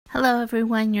Hello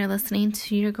everyone, you're listening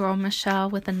to your girl Michelle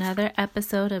with another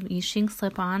episode of Yixing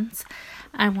Slip-Ons.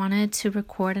 I wanted to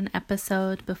record an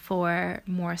episode before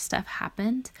more stuff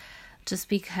happened, just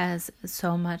because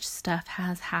so much stuff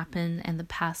has happened in the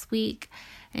past week.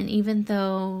 And even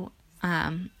though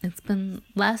it's been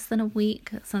less than a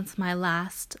week since my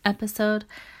last episode,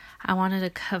 I wanted to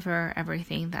cover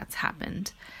everything that's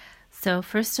happened. So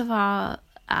first of all,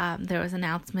 there was an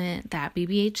announcement that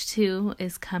BBH2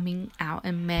 is coming out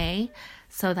in May.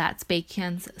 So that's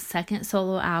Baekhyun's second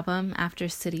solo album after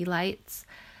City Lights.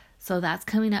 So that's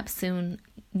coming up soon.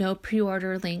 No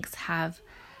pre-order links have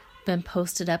been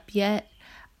posted up yet.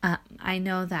 I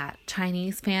know that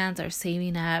Chinese fans are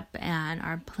saving up and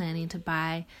are planning to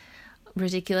buy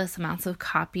ridiculous amounts of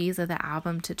copies of the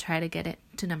album to try to get it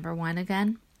to number one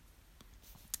again.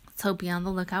 So be on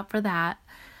the lookout for that.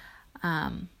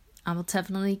 I will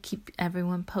definitely keep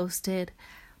everyone posted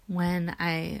when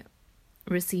I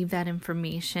receive that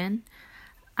information.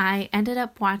 I ended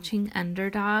up watching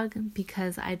Underdog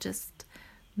because I just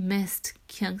missed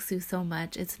Kyungsoo so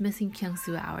much. It's missing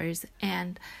Kyungsoo hours.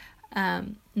 And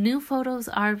new photos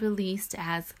are released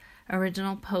as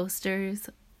original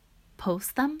posters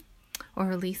post them or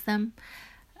release them.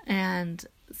 And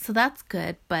so that's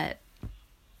good, but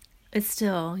it's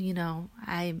still,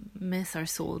 I miss our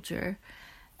soldier.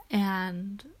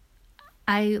 And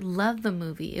I love the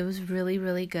movie. It was really,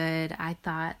 really good. I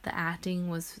thought the acting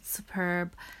was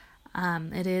superb.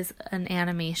 It is an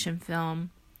animation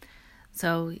film,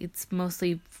 so it's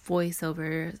mostly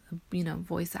voiceover,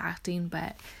 voice acting,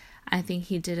 but I think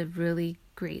he did a really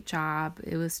great job.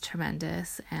 It was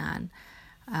tremendous, and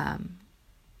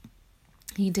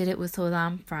he did it with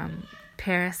Solam from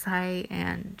Parasite,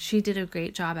 and she did a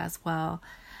great job as well.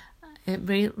 It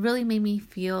really made me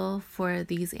feel for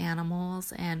these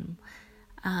animals, and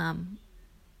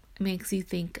makes you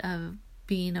think of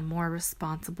being a more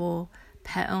responsible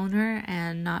pet owner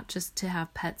and not just to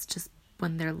have pets just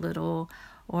when they're little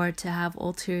or to have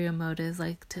ulterior motives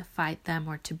like to fight them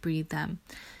or to breed them,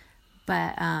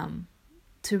 but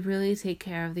to really take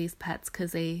care of these pets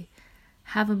because they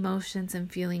have emotions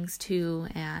and feelings too,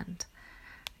 and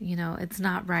it's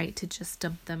not right to just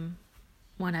dump them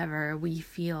whenever we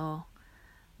feel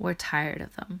we're tired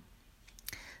of them.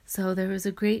 So there was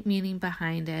a great meaning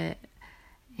behind it,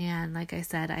 and like I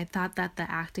said, I thought that the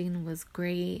acting was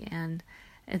great, and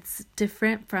it's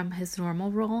different from his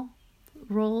normal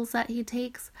roles that he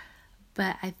takes,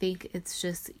 but I think it's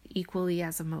just equally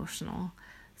as emotional.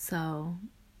 So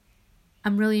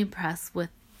I'm really impressed with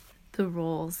the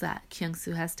roles that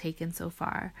Kyungsoo has taken so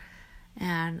far,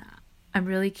 and I'm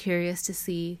really curious to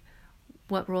see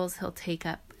what roles he'll take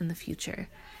up in the future,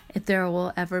 if there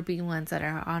will ever be ones that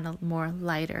are on a more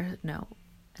lighter note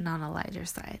and on a lighter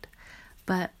side.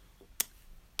 But,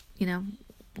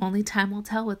 only time will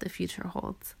tell what the future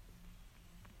holds.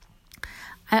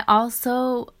 I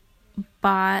also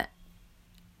bought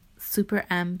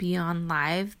SuperM Beyond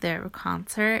Live, their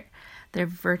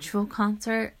virtual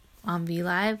concert on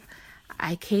VLive.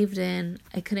 I caved in.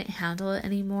 I couldn't handle it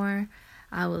anymore.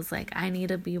 I was like, I need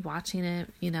to be watching it,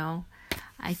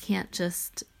 I can't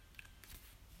just,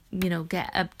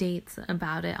 get updates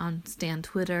about it on Stan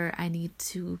Twitter. I need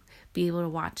to be able to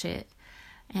watch it.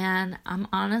 And I'm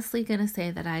honestly going to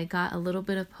say that I got a little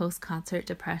bit of post-concert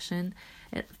depression.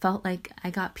 It felt like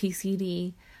I got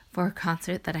PCD for a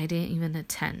concert that I didn't even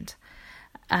attend.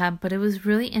 But it was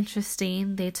really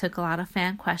interesting. They took a lot of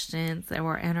fan questions. There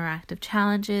were interactive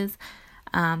challenges.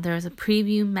 There was a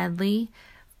preview medley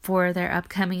for their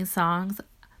upcoming songs.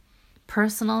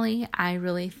 Personally, I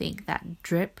really think that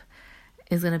Drip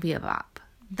is going to be a bop.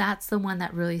 That's the one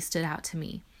that really stood out to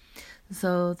me.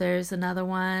 So there's another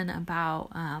one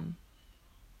about,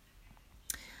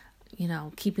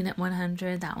 keeping it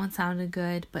 100. That one sounded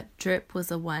good, but Drip was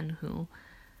the one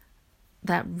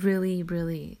that really,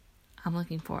 really, I'm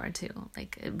looking forward to.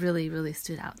 Like, it really, really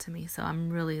stood out to me. So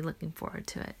I'm really looking forward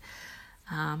to it.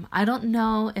 I don't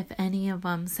know if any of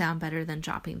them sound better than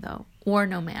Dropping, though, or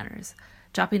No Manners.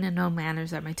 Dropping and No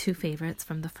Manners are my two favorites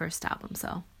from the first album,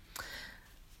 so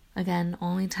again,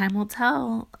 only time will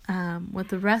tell what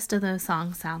the rest of those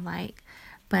songs sound like,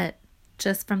 but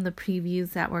just from the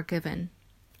previews that were given,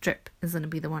 Drip is going to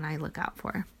be the one I look out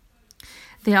for.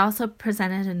 They also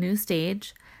presented a new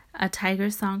stage, a Tiger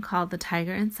song called The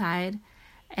Tiger Inside,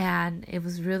 and it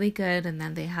was really good, and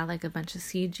then they had like a bunch of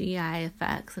CGI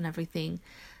effects and everything,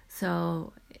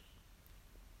 so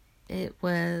it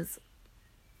was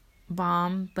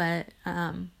bomb, but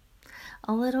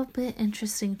a little bit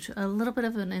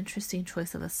of an interesting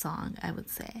choice of a song, I would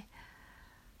say.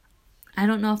 I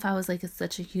don't know if I was like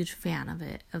such a huge fan of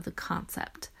it, of the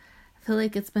concept. feel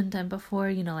like it's been done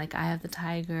before, like Eye of the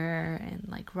Tiger and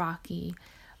like Rocky.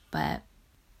 But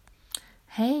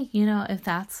hey, if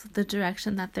that's the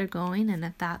direction that they're going, and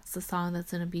if that's the song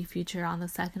that's going to be featured on the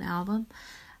second album,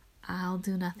 I'll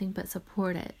do nothing but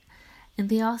support it. And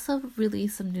they also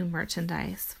released some new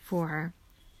merchandise for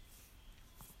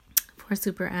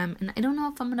SuperM, and I don't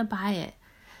know if I'm going to buy it.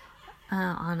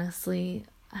 Honestly,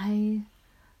 I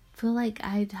feel like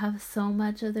I have so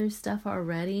much of their stuff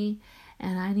already,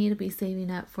 and I need to be saving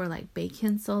up for like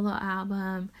Baekhyun's solo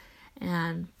album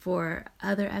and for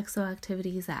other EXO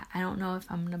activities that I don't know if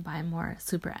I'm going to buy more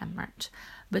SuperM merch.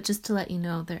 But just to let you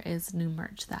know, there is new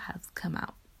merch that has come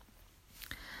out.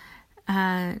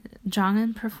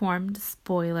 Jongin performed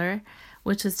Spoiler,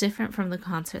 which was different from the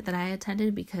concert that I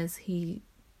attended because he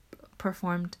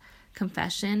performed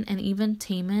Confession, and even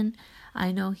Taemin,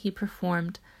 I know he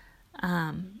performed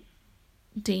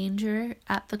Danger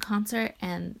at the concert,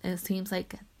 and it seems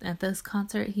like at this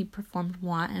concert he performed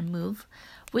Want and Move,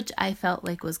 which I felt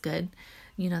like was good.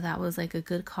 That was like a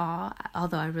good call,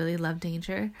 although I really love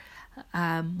Danger.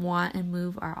 Want and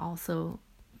Move are also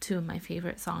two of my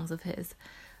favorite songs of his,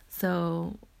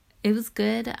 so it was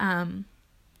good.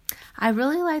 I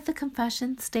really like the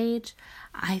Confession stage.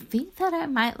 I think that I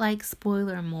might like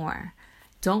Spoiler more.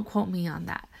 Don't quote me on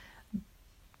that.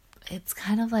 It's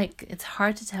kind of like, it's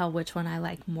hard to tell which one I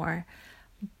like more.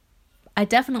 I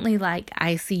definitely like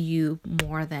ICU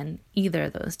more than either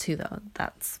of those two, though.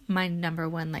 That's my number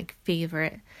one like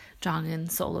favorite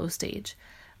Jongin solo stage.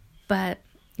 But,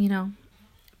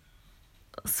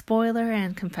 Spoiler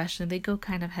and Confession, they go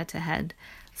kind of head to head.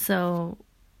 So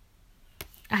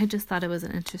I just thought it was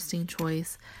an interesting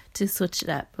choice to switch it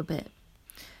up a bit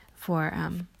for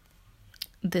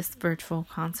this virtual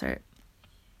concert.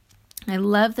 I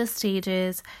love the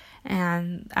stages,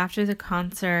 and after the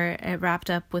concert, it wrapped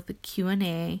up with a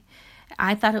Q&A.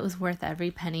 I thought it was worth every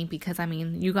penny because,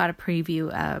 you got a preview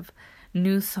of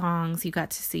new songs, you got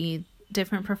to see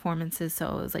different performances, so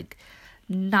it was like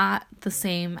not the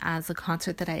same as the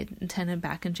concert that I attended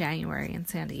back in January in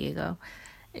San Diego.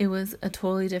 It was a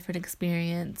totally different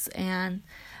experience, and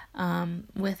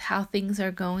with how things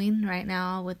are going right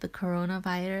now with the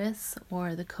coronavirus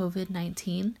or the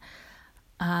COVID-19,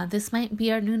 this might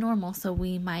be our new normal, so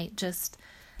we might just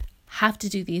have to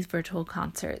do these virtual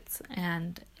concerts.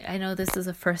 And I know this is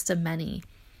the first of many.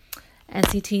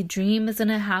 NCT Dream is going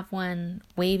to have one,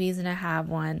 Wavy is going to have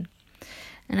one,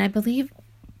 and I believe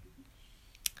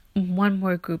one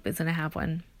more group is going to have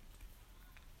one.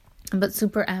 But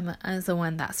SuperM is the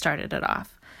one that started it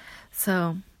off.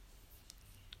 So,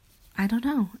 I don't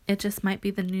know. It just might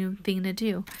be the new thing to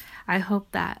do. I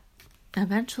hope that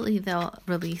eventually they'll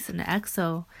release an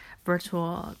EXO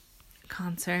virtual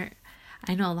concert.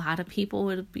 I know a lot of people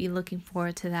would be looking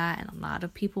forward to that, and a lot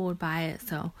of people would buy it.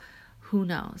 So, who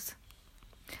knows?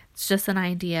 It's just an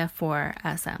idea for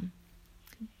SM,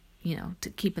 to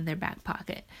keep in their back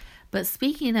pocket. But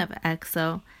speaking of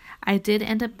EXO, I did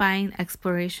end up buying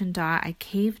Exploration Dot. I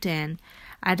caved in.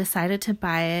 I decided to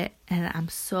buy it, and I'm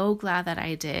so glad that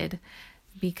I did,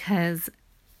 because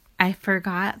I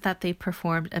forgot that they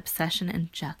performed Obsession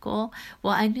and Jekyll.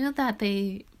 Well, I knew that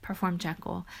they performed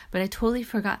Jekyll, but I totally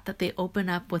forgot that they open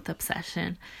up with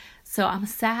Obsession. So I'm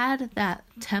sad that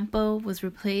Tempo was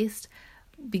replaced,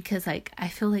 because I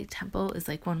feel like Tempo is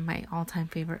like one of my all-time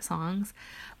favorite songs,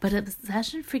 but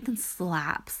Obsession freaking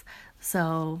slaps.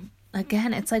 So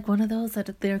again, it's like one of those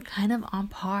that they're kind of on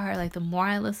par. Like the more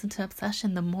I listen to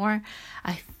Obsession, the more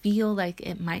I feel like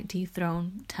it might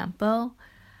dethrone Tempo,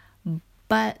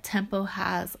 but Tempo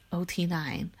has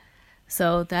OT9.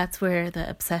 So that's where the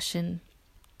Obsession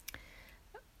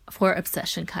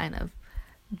kind of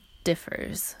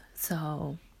differs.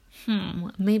 So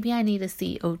maybe I need to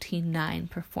see OT9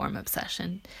 perform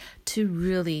Obsession to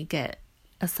really get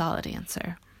a solid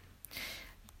answer.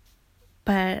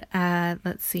 But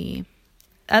let's see.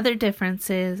 Other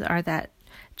differences are that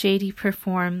JD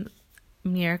performed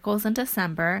Miracles in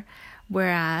December,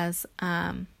 whereas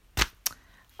oh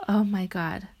my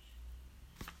god,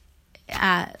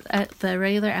 at the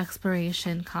regular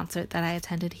Exploration concert that I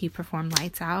attended, he performed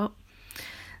Lights Out.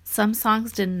 Some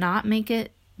songs did not make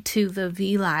it to the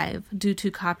V Live due to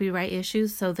copyright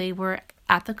issues, so they were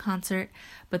at the concert,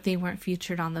 but they weren't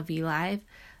featured on the V Live.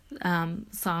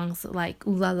 Songs like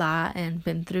Ooh La La and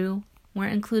Been Through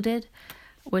weren't included,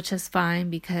 which is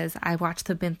fine because I watched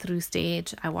the Been Through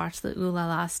stage. I watched the Ooh La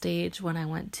La stage when I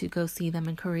went to go see them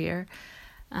in Korea.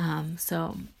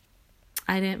 So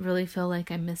I didn't really feel like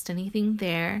I missed anything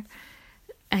there.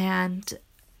 And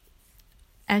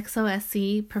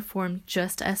EXO-SC performed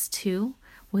Just Us 2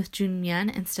 with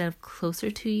Junmyeon instead of Closer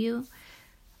to You.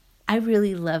 I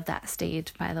really love that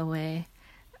stage, by the way.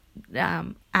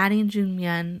 Adding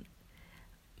Junmyeon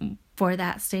for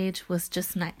that stage was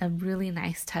just a really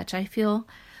nice touch, I feel.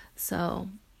 So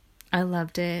I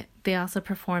loved it. They also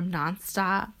performed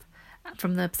Nonstop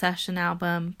from the Obsession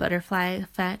album, Butterfly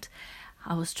Effect.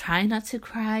 I was trying not to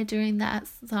cry during that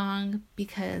song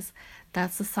because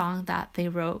that's the song that they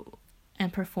wrote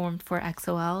and performed for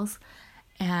XOLs.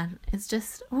 And it's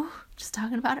just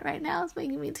talking about it right now is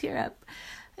making me tear up.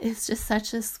 It's just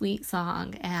such a sweet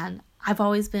song. And I've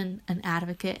always been an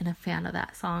advocate and a fan of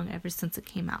that song ever since it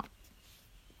came out.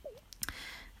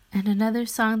 And another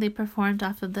song they performed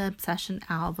off of the Obsession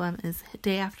album is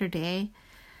Day After Day.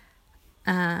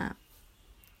 And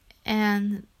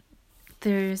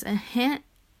there's a hint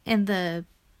in the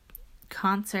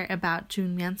concert about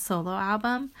Junmyeon's solo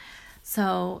album.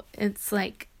 So it's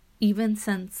like, even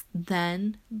since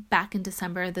then, back in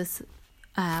December, this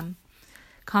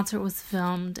concert was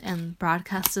filmed and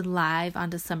broadcasted live on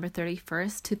December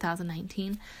 31st,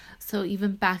 2019. So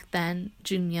even back then,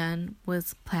 Junmyeon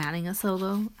was planning a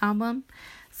solo album.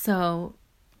 So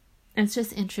it's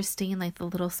just interesting, like the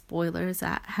little spoilers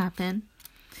that happen.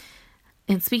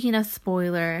 And speaking of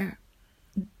spoiler,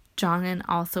 Jongin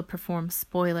also performed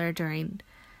Spoiler during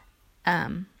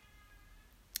an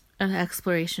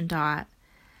exploration dot.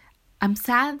 I'm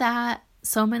sad that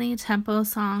so many tempo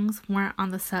songs weren't on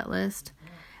the set list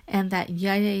and that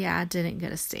Yeah Yeah Yeah didn't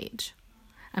get a stage.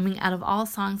 I mean, out of all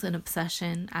songs in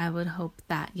Obsession, I would hope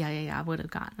that Yeah Yeah Yeah would have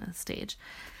gotten a stage.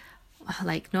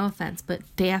 Like, no offense,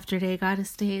 but Day After Day got a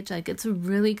stage. Like, it's a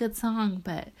really good song,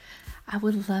 but I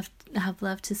would have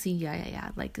loved to see Yeah Yeah Yeah.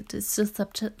 Like, it's just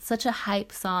such a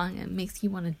hype song. It makes you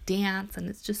want to dance, and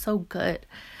it's just so good.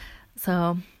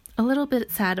 So, a little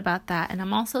bit sad about that. And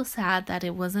I'm also sad that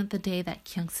it wasn't the day that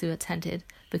Kyungsoo attended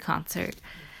the concert.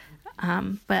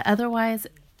 But otherwise,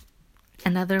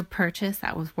 another purchase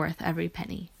that was worth every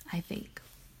penny, I think.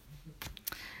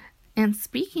 And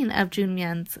speaking of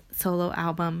Junmyeon's solo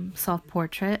album, Self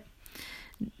Portrait,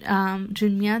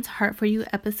 Junmyeon's Heart For You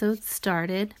episode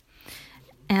started.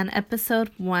 And episode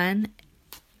 1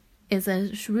 is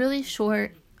a really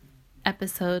short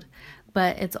episode,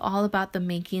 but it's all about the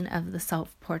making of the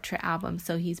self-portrait album.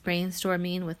 So he's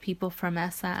brainstorming with people from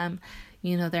SM.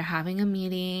 You know, they're having a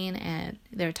meeting and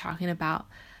they're talking about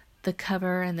the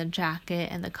cover and the jacket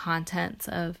and the contents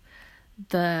of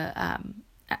the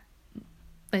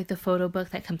like the photo book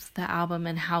that comes with the album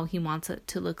and how he wants it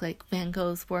to look like Van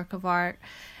Gogh's work of art.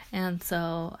 And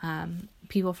so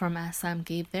people from SM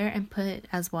gave their input,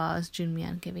 as well as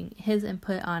Junmyeon giving his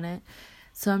input on it.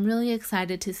 So I'm really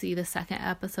excited to see the second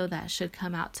episode that should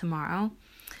come out tomorrow.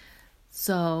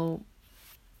 So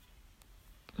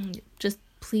just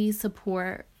please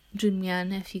support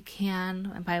Junmyeon if you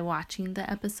can by watching the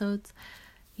episodes.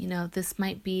 You know, this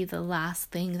might be the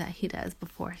last thing that he does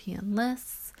before he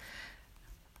enlists.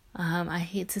 I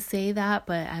hate to say that,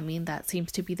 but I mean, that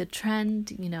seems to be the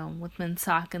trend, you know, with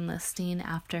Minseok enlisting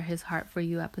after his Heart For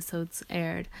You episodes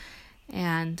aired.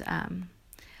 And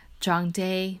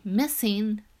Jongdae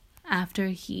missing after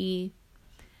he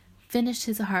finished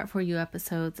his Heart For You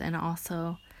episodes and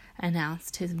also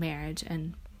announced his marriage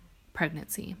and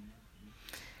pregnancy.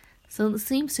 So it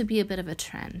seems to be a bit of a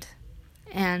trend.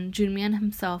 And Junmyeon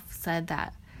himself said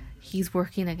that he's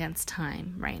working against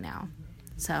time right now.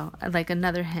 So, like,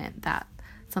 another hint that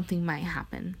something might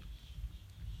happen.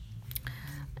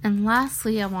 And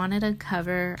lastly, I wanted to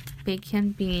cover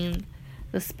Baekhyun being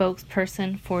the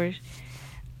spokesperson for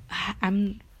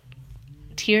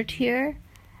TirxTir.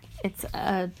 It's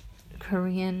a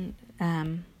Korean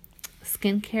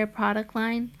skincare product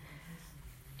line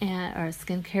or a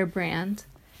skincare brand.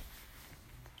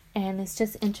 And it's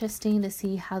just interesting to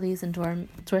see how these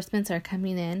endorsements are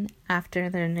coming in after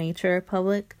their Nature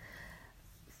Republic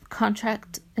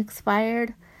contract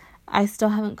expired. I still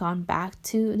haven't gone back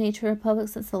to Nature Republic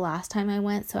since the last time I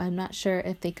went, so I'm not sure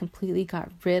if they completely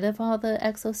got rid of all the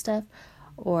EXO stuff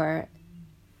or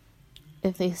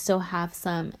if they still have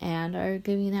some and are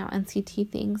giving out NCT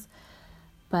things.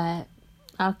 But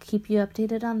I'll keep you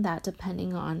updated on that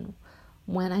depending on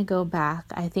when I go back.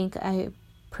 I think I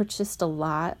purchased a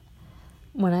lot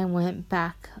when I went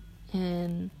back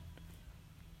in,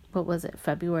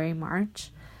 February,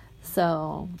 March.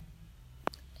 So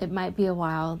it might be a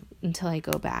while until I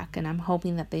go back, and I'm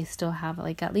hoping that they still have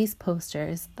like at least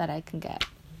posters that I can get.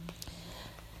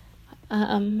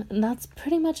 And that's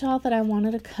pretty much all that I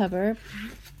wanted to cover.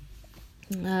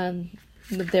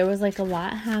 There was like a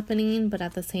lot happening, but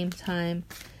at the same time,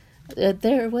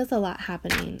 there was a lot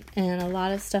happening and a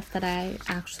lot of stuff that I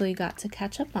actually got to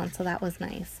catch up on, so that was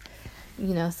nice.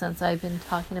 since I've been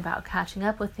talking about catching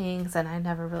up with things and I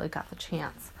never really got the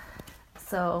chance.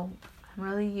 So I'm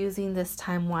really using this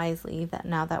time wisely that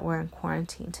now that we're in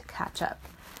quarantine to catch up.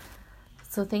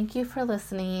 So thank you for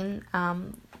listening.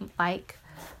 Like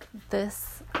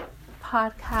this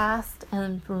podcast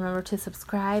and remember to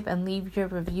subscribe and leave your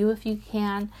review if you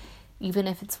can, even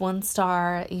if it's 1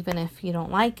 star, even if you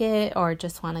don't like it or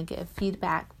just want to give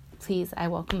feedback. Please, I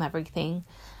welcome everything.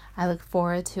 I look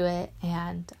forward to it,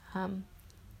 and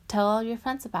tell all your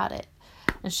friends about it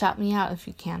and shout me out if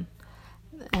you can.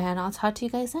 And I'll talk to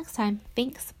you guys next time.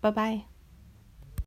 Thanks. Bye-bye.